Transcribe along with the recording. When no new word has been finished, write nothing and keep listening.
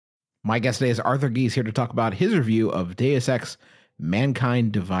My guest today is Arthur Gies, here to talk about his review of Deus Ex: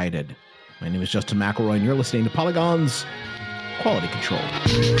 Mankind Divided. My name is Justin McElroy, and you're listening to Polygon's Quality Control.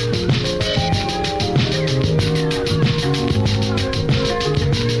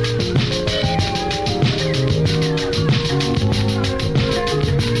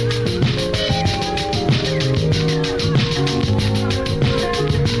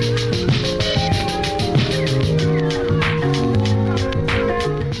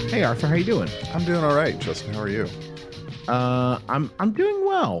 Hey Arthur, how you doing? I'm doing all right, Justin. How are you? I'm doing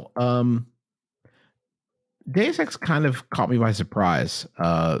well. Deus Ex kind of caught me by surprise.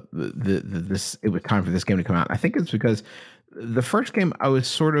 This it was time for this game to come out. I think it's because the first game I was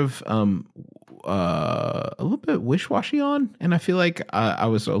sort of a little bit wish-washy on, and I feel like I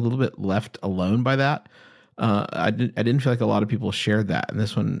was a little bit left alone by that. I didn't feel like a lot of people shared that, and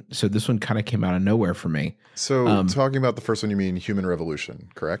this one kind of came out of nowhere for me. So, talking about the first one, you mean Human Revolution,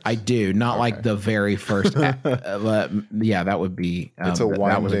 correct? I do, not like the very first. Yeah, that would be. It's a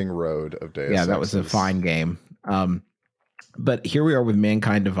winding road of Deus Ex. Yeah, that was a fine game. But here we are with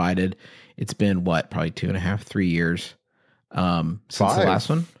Mankind Divided. It's been probably 2.5, 3 years since the last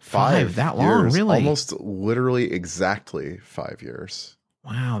one. Five, that long, years. Really? Almost literally exactly 5 years.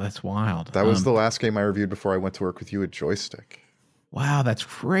 Wow, that's wild. That was the last game I reviewed before I went to work with you at Joystick. Wow, that's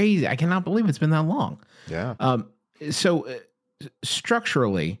crazy. I cannot believe it's been that long. Yeah. So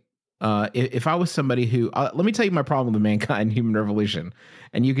structurally, if I was somebody who, let me tell you my problem with Mankind Human Revolution,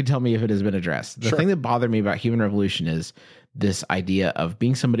 and you can tell me if it has been addressed. The thing that bothered me about Human Revolution is this idea of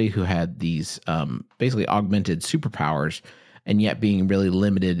being somebody who had these basically augmented superpowers, and yet being really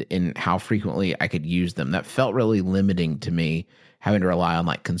limited in how frequently I could use them. That felt really limiting to me, having to rely on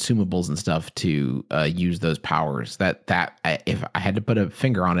like consumables and stuff to use those powers. If I had to put a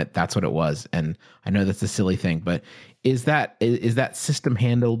finger on it, that's what it was. And I know that's a silly thing, but is that system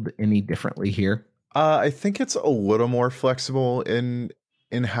handled any differently here? I think it's a little more flexible in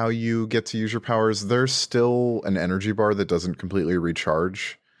how you get to use your powers. There's still an energy bar that doesn't completely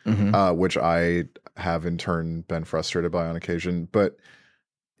recharge, which I have in turn been frustrated by on occasion, but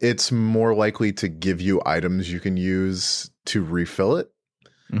it's more likely to give you items you can use to refill it.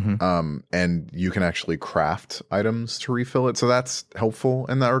 And you can actually craft items to refill it. So that's helpful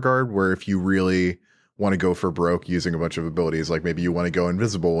in that regard, where if you really want to go for broke using a bunch of abilities, like maybe you want to go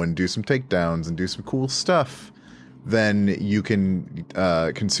invisible and do some takedowns and do some cool stuff, then you can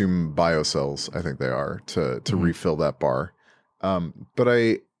consume biocells, I think they are, to refill that bar.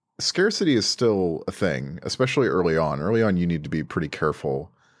 But scarcity is still a thing, especially early on. Early on, you need to be pretty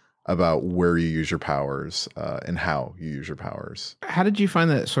careful about where you use your powers and how you use your powers. How did you find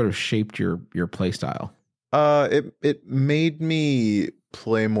that sort of shaped your play style? It made me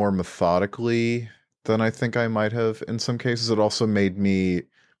play more methodically than I think I might have in some cases. It also made me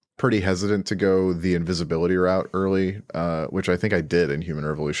pretty hesitant to go the invisibility route early, which I think I did in Human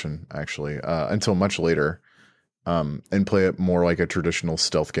Revolution, actually, until much later, and play it more like a traditional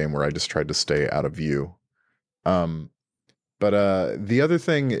stealth game where I just tried to stay out of view. But the other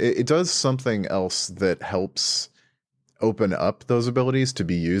thing, it does something else that helps open up those abilities to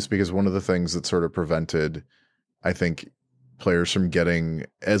be used, because one of the things that sort of prevented, I think, players from getting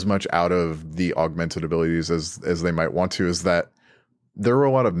as much out of the augmented abilities as they might want to is that there were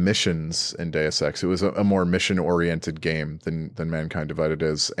a lot of missions in Deus Ex. It was a more mission-oriented game than Mankind Divided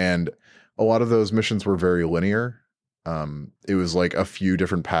is, and a lot of those missions were very linear. It was like a few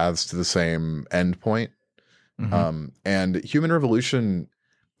different paths to the same end point. And Human Revolution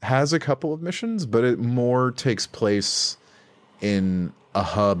has a couple of missions, but it more takes place in a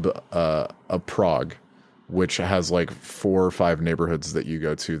hub, of Prague, which has like 4 or 5 neighborhoods that you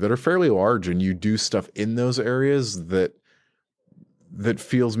go to that are fairly large, and you do stuff in those areas that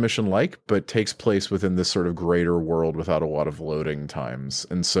feels mission-like, but takes place within this sort of greater world without a lot of loading times.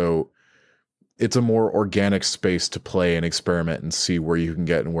 And so it's a more organic space to play and experiment and see where you can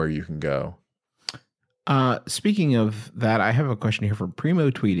get and where you can go. Speaking of that, I have a question here from Primo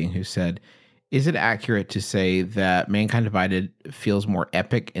Tweeting, who said, is it accurate to say that Mankind Divided feels more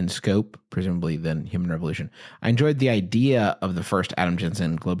epic in scope, presumably, than Human Revolution? I enjoyed the idea of the first Adam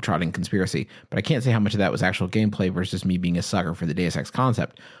Jensen globetrotting conspiracy, but I can't say how much of that was actual gameplay versus me being a sucker for the Deus Ex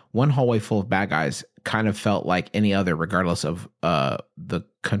concept. One hallway full of bad guys kind of felt like any other, regardless of the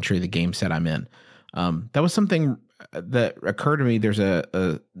country the game set I'm in. That was something that occurred to me. There's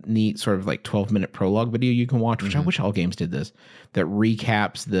a neat sort of like 12-minute prologue video you can watch, which I wish all games did this, that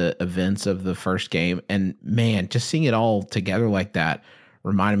recaps the events of the first game. And man, just seeing it all together like that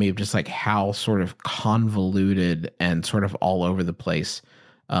reminded me of just like how sort of convoluted and sort of all over the place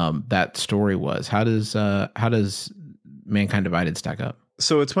that story was. How does Mankind Divided stack up?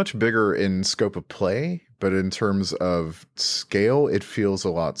 So it's much bigger in scope of play, but in terms of scale, it feels a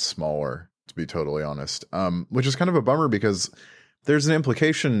lot smaller, to be totally honest. Which is kind of a bummer because there's an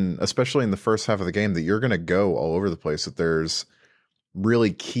implication, especially in the first half of the game, that you're going to go all over the place, that there's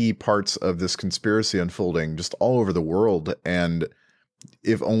really key parts of this conspiracy unfolding just all over the world. And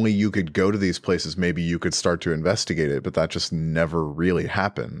if only you could go to these places, maybe you could start to investigate it, but that just never really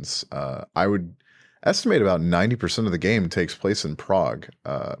happens. I would estimate about 90% of the game takes place in Prague,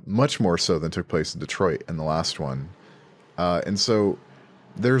 much more so than took place in Detroit in the last one. And so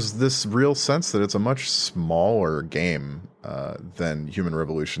there's this real sense that it's a much smaller game than Human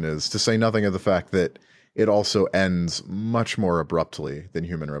Revolution is, to say nothing of the fact that it also ends much more abruptly than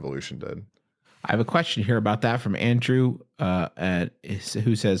Human Revolution did. I have a question here about that from Andrew,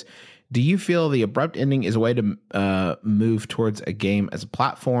 who says, do you feel the abrupt ending is a way to move towards a game as a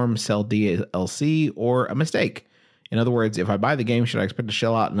platform, sell DLC, or a mistake? In other words, if I buy the game, should I expect to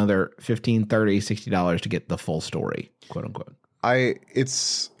shell out another $15, $30, $60 to get the full story, quote unquote?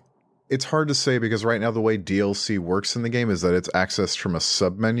 It's hard to say because right now the way DLC works in the game is that it's accessed from a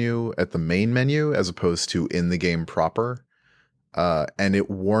submenu at the main menu as opposed to in the game proper. And it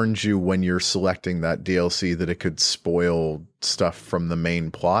warns you when you're selecting that DLC that it could spoil stuff from the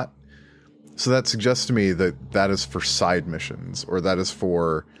main plot. So that suggests to me that that is for side missions, or that is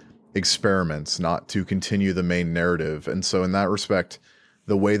for experiments, not to continue the main narrative. And so in that respect,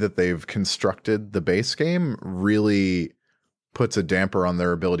 the way that they've constructed the base game really puts a damper on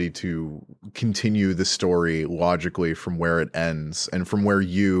their ability to continue the story logically from where it ends, and from where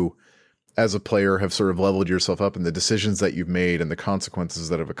you as a player have sort of leveled yourself up, and the decisions that you've made and the consequences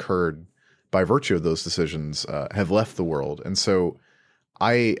that have occurred by virtue of those decisions have left the world. And so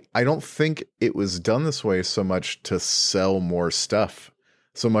I don't think it was done this way so much to sell more stuff,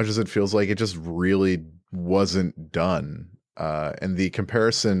 so much as it feels like it just really wasn't done. And the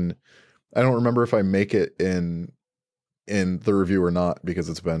comparison, I don't remember if I make it in the review or not, because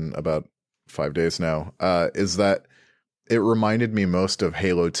it's been about 5 days now, is that it reminded me most of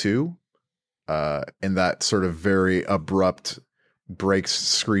Halo 2, in that sort of very abrupt, brakes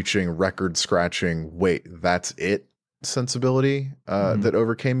screeching, record scratching, wait, that's it sensibility that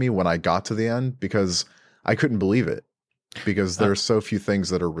overcame me when I got to the end, because I couldn't believe it, because there are so few things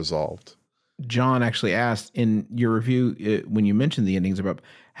that are resolved. John actually asked in your review, when you mentioned the endings, about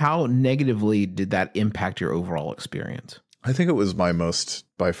how negatively did that impact your overall experience? I think it was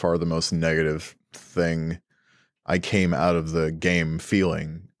by far the most negative thing I came out of the game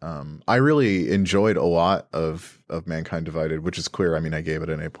feeling. I really enjoyed a lot of Mankind Divided, which is clear. I mean, I gave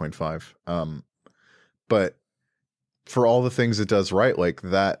it an 8.5. But for all the things it does right, like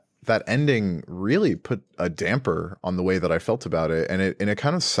that ending really put a damper on the way that I felt about it. And it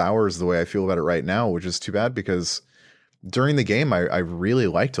kind of sours the way I feel about it right now, which is too bad, because during the game, I really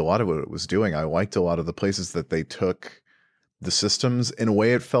liked a lot of what it was doing. I liked a lot of the places that they took the systems. In a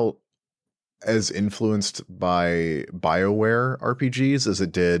way, it felt as influenced by BioWare RPGs as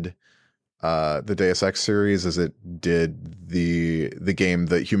it did the Deus Ex series, as it did the game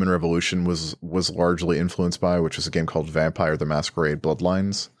that Human Revolution was largely influenced by, which is a game called Vampire the Masquerade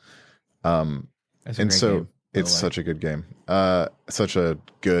Bloodlines. And so game, it's such a good game. Such a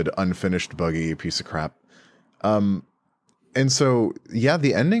good, unfinished, buggy piece of crap. And so, yeah,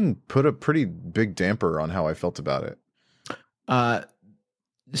 the ending put a pretty big damper on how I felt about it.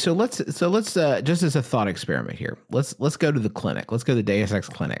 So let's just as a thought experiment here, let's go to the clinic. Let's go to the Deus Ex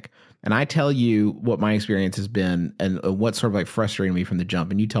clinic, and I tell you what my experience has been and what sort of like frustrated me from the jump,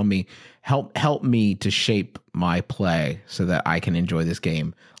 and you tell me help me to shape my play so that I can enjoy this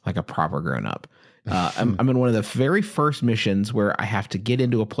game like a proper grown up. I'm in one of the very first missions where I have to get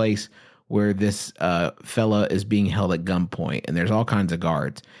into a place where this fella is being held at gunpoint, and there's all kinds of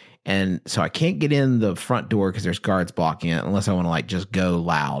guards. And so I can't get in the front door because there's guards blocking it unless I want to like just go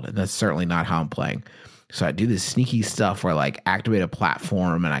loud. And that's certainly not how I'm playing. So I do this sneaky stuff where I like activate a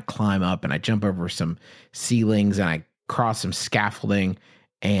platform and I climb up and I jump over some ceilings and I cross some scaffolding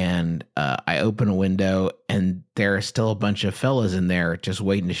and I open a window and there are still a bunch of fellas in there just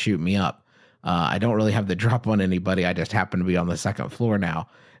waiting to shoot me up. I don't really have the drop on anybody. I just happen to be on the second floor now.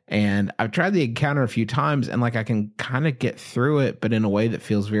 And I've tried the encounter a few times and like I can kind of get through it, but in a way that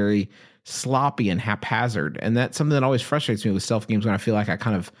feels very sloppy and haphazard. And that's something that always frustrates me with stealth games, when I feel like I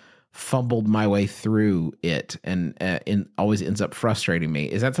kind of fumbled my way through it and always ends up frustrating me.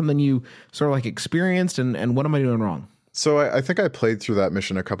 Is that something you sort of like experienced, and what am I doing wrong? So I think I played through that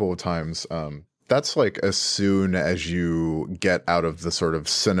mission a couple of times. That's like as soon as you get out of the sort of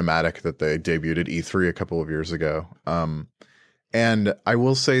cinematic that they debuted at E3 a couple of years ago. And I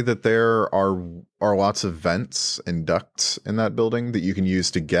will say that there are lots of vents and ducts in that building that you can use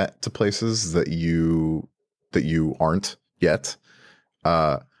to get to places that you aren't yet.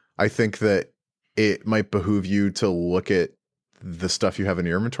 I think that it might behoove you to look at the stuff you have in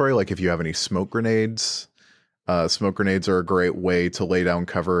your inventory. Like if you have any smoke grenades are a great way to lay down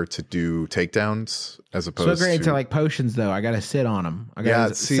cover to do takedowns as opposed to... Smoke grenades are like potions, though. I got to sit on them. I got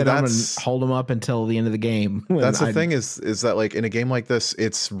to sit on them and hold them up until the end of the game. That's the thing is that like in a game like this,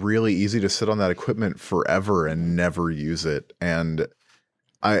 it's really easy to sit on that equipment forever and never use it. And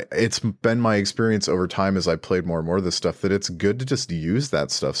it's been my experience over time as I played more and more of this stuff that it's good to just use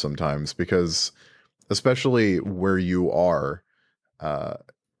that stuff sometimes, because especially where you are,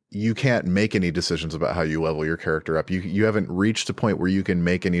 you can't make any decisions about how you level your character up. You haven't reached a point where you can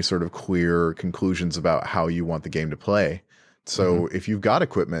make any sort of clear conclusions about how you want the game to play. So if you've got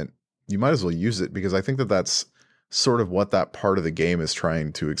equipment, you might as well use it, because I think that that's sort of what that part of the game is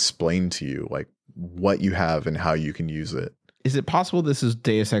trying to explain to you, like what you have and how you can use it. Is it possible this is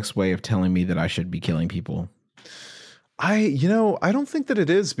Deus Ex's way of telling me that I should be killing people? I don't think that it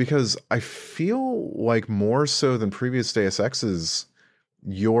is, because I feel like more so than previous Deus Ex's,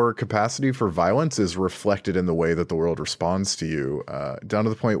 your capacity for violence is reflected in the way that the world responds to you, down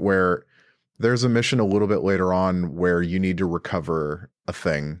to the point where there's a mission a little bit later on where you need to recover a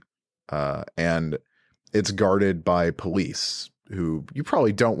thing, and it's guarded by police who you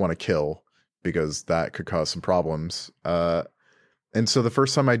probably don't want to kill because that could cause some problems. And so the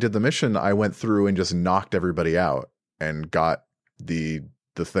first time I did the mission, I went through and just knocked everybody out and got the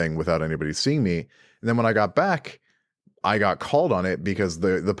thing without anybody seeing me. And then when I got back, I got called on it because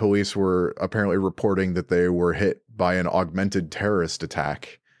the police were apparently reporting that they were hit by an augmented terrorist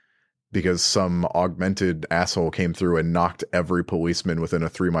attack, because some augmented asshole came through and knocked every policeman within a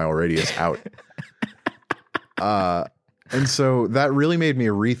 3-mile radius out. And so that really made me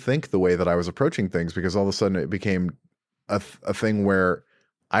rethink the way that I was approaching things, because all of a sudden it became a thing where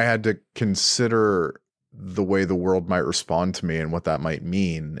I had to consider the way the world might respond to me and what that might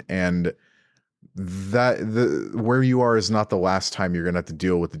mean. And that where you are is not the last time you're going to have to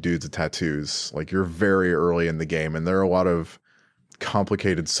deal with the dudes with tattoos. Like, you're very early in the game, and there are a lot of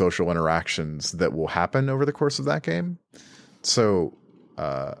complicated social interactions that will happen over the course of that game. So,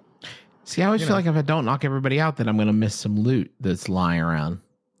 see, I always feel like if I don't knock everybody out, then I'm going to miss some loot that's lying around,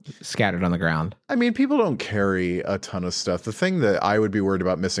 scattered on the ground. I mean, people don't carry a ton of stuff. The thing that I would be worried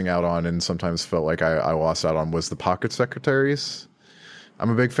about missing out on, and sometimes felt like I lost out on, was the pocket secretaries. I'm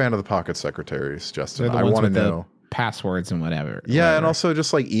a big fan of the pocket secretaries, Justin. I want to know passwords and whatever. Yeah, and also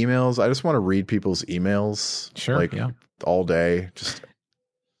just like emails. I just want to read people's emails. Sure, like all day. Just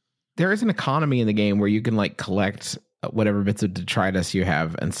there is an economy in the game where you can like collect whatever bits of detritus you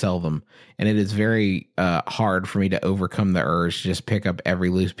have and sell them, and it is very hard for me to overcome the urge to just pick up every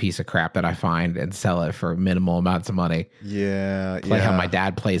loose piece of crap that I find and sell it for minimal amounts of money. Play how my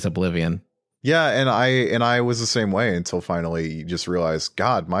dad plays Oblivion. Yeah, and I was the same way until finally you just realize,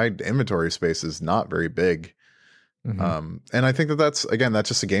 God, my inventory space is not very big. And I think that's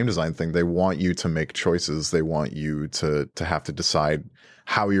just a game design thing. They want you to make choices. They want you to have to decide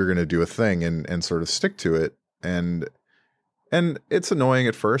how you're going to do a thing and sort of stick to it. And it's annoying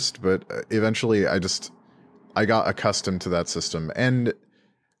at first, but eventually I got accustomed to that system. And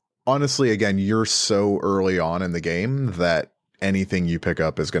honestly, again, you're so early on in the game that anything you pick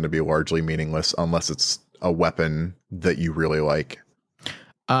up is going to be largely meaningless unless it's a weapon that you really like.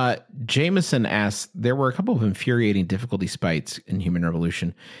 Jameson asks, there were a couple of infuriating difficulty spikes in Human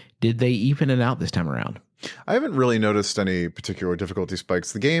Revolution. Did they even it out this time around? I haven't really noticed any particular difficulty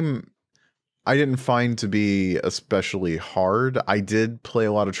spikes. The game I didn't find to be especially hard. I did play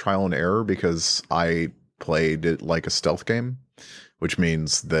a lot of trial and error because I played it like a stealth game, which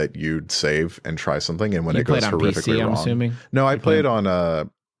means that you'd save and try something, and when it goes horrifically wrong. I'm assuming? No, I played on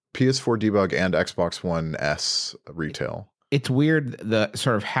PS4 debug and Xbox One S retail. It's weird, the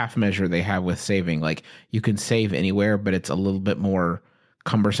sort of half measure they have with saving. Like, you can save anywhere, but it's a little bit more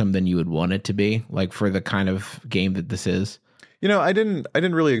cumbersome than you would want it to be, like for the kind of game that this is. I didn't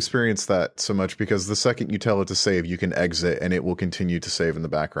really experience that so much, because the second you tell it to save, you can exit and it will continue to save in the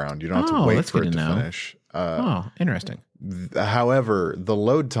background. You don't have to wait for it to finish. Interesting. However, the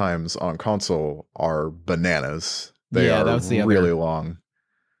load times on console are bananas. They are really long.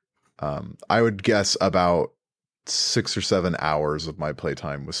 I would guess about 6 or 7 hours of my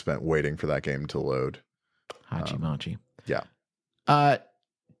playtime was spent waiting for that game to load. Hachi-machi. Yeah.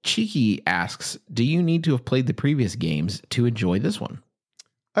 Cheeky asks, do you need to have played the previous games to enjoy this one?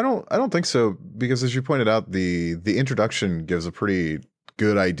 I don't think so, because as you pointed out, the introduction gives a pretty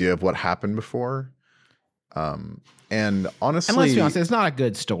good idea of what happened before. And honestly, and let's be honest, it's not a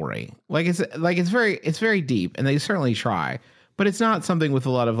good story. It's very deep, and they certainly try, but it's not something with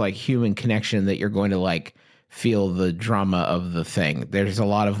a lot of like human connection that you're going to like feel the drama of the thing. There's a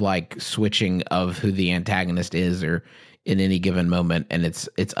lot of like switching of who the antagonist is or in any given moment, and it's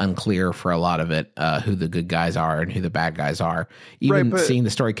unclear for a lot of it who the good guys are and who the bad guys are. Even seeing the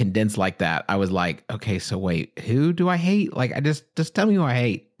story condensed like that, I was like, okay, so wait, who do I hate? Like, I just tell me who I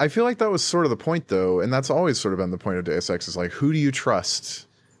hate. I feel like that was sort of the point, though, and that's always sort of been the point of Deus Ex, is like, who do you trust?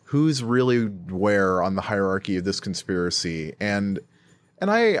 Who's really where on the hierarchy of this conspiracy? And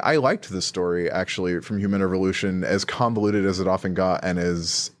I liked the story, actually, from Human Revolution, as convoluted as it often got and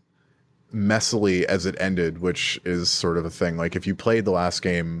as messily as it ended, which is sort of a thing. Like, if you played the last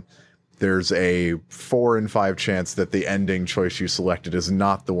game, there's a 4 in 5 chance that the ending choice you selected is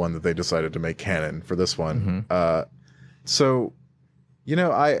not the one that they decided to make canon for this one. So, you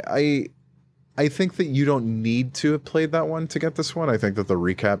know, I think that you don't need to have played that one to get this one. I think that the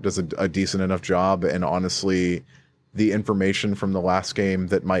recap does a decent enough job, and honestly, the information from the last game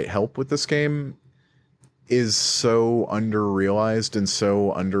that might help with this game is so under-realized and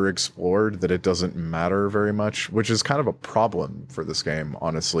so underexplored that it doesn't matter very much, which is kind of a problem for this game,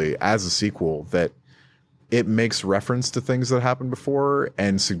 honestly, as a sequel, that it makes reference to things that happened before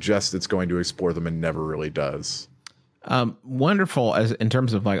and suggests it's going to explore them and never really does. Wonderful, as in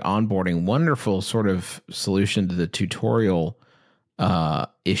terms of like onboarding, wonderful sort of solution to the tutorial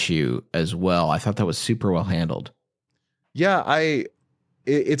issue as well. I thought that was super well handled. Yeah,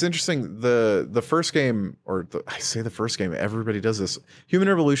 it's interesting. The first game, I say the first game, everybody does this. Human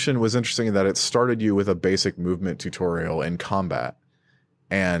Revolution was interesting in that it started you with a basic movement tutorial in combat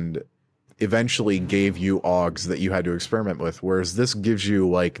and eventually gave you augs that you had to experiment with. Whereas this gives you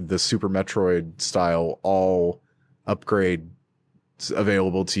like the Super Metroid style all upgrade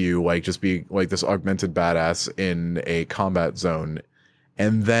available to you, like just be like this augmented badass in a combat zone,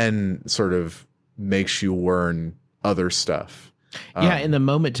 and then sort of makes you learn other stuff. Yeah, in the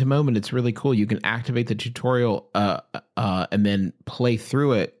moment to moment, it's really cool. You can activate the tutorial and then play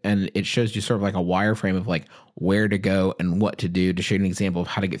through it, and it shows you sort of like a wireframe of like where to go and what to do to show you an example of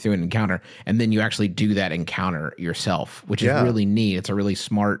how to get through an encounter. And then you actually do that encounter yourself, which is really neat. It's a really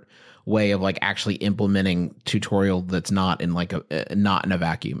smart way of like actually implementing tutorial that's not in like not in a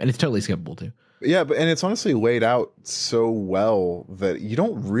vacuum, and it's totally skippable too. Yeah, and it's honestly laid out so well that you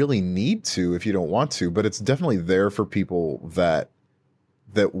don't really need to if you don't want to, but it's definitely there for people that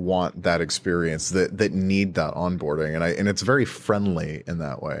want that experience, that need that onboarding, and it's very friendly in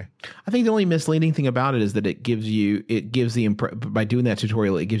that way. I think the only misleading thing about it is that by doing that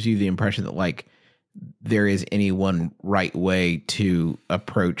tutorial, it gives you the impression that like there is any one right way to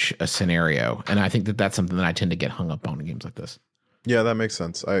approach a scenario, and I think that that's something that I tend to get hung up on in games like this. Yeah, that makes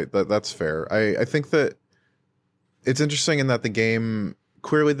sense. That's fair. I think that it's interesting in that the game,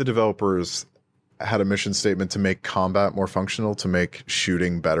 clearly the developers had a mission statement to make combat more functional, to make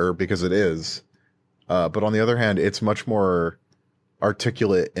shooting better, because it is. But on the other hand, it's much more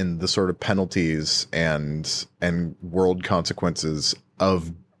articulate in the sort of penalties and world consequences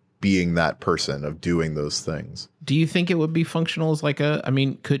of being that person, of doing those things. Do you think it would be functional as like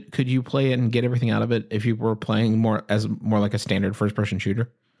could you play it and get everything out of it if you were playing more like a standard first person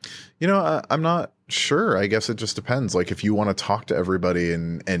shooter? You know, I'm not sure. I guess it just depends. Like if you want to talk to everybody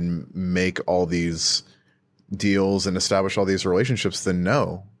and make all these deals and establish all these relationships, then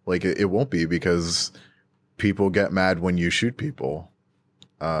no, like it won't be, because people get mad when you shoot people.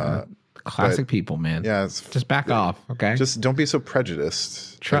 Classic people, man. Yeah, just back off, okay? Just don't be so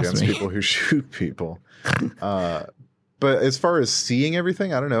prejudiced against people who shoot people. But as far as seeing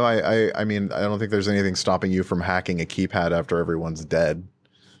everything, I don't know. I mean, I don't think there's anything stopping you from hacking a keypad after everyone's dead.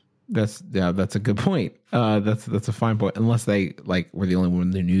 That's a good point. That's a fine point. Unless they were the only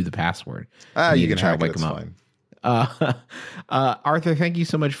one that knew the password. You can try to wake them up. Arthur, thank you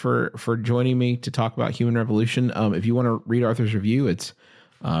so much for joining me to talk about Human Revolution. If you want to read Arthur's review, it's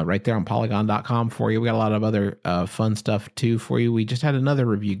right there on Polygon.com for you. We got a lot of other fun stuff too for you. We just had another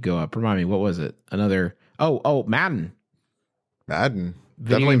review go up. Remind me, what was it? Madden.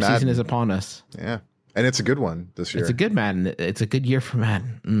 Video game season is upon us. Yeah. And it's a good one this year. It's a good Madden. It's a good year for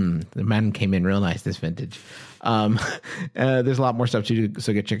Madden. The Madden came in real nice this vintage. There's a lot more stuff to do,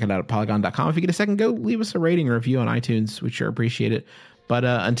 so go check it out at Polygon.com. If you get a second, go leave us a rating or review on iTunes. We sure appreciate it. But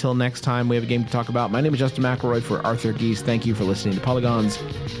until next time, we have a game to talk about. My name is Justin McElroy for Arthur Geese. Thank you for listening to Polygon's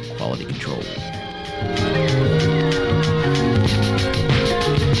Quality Control.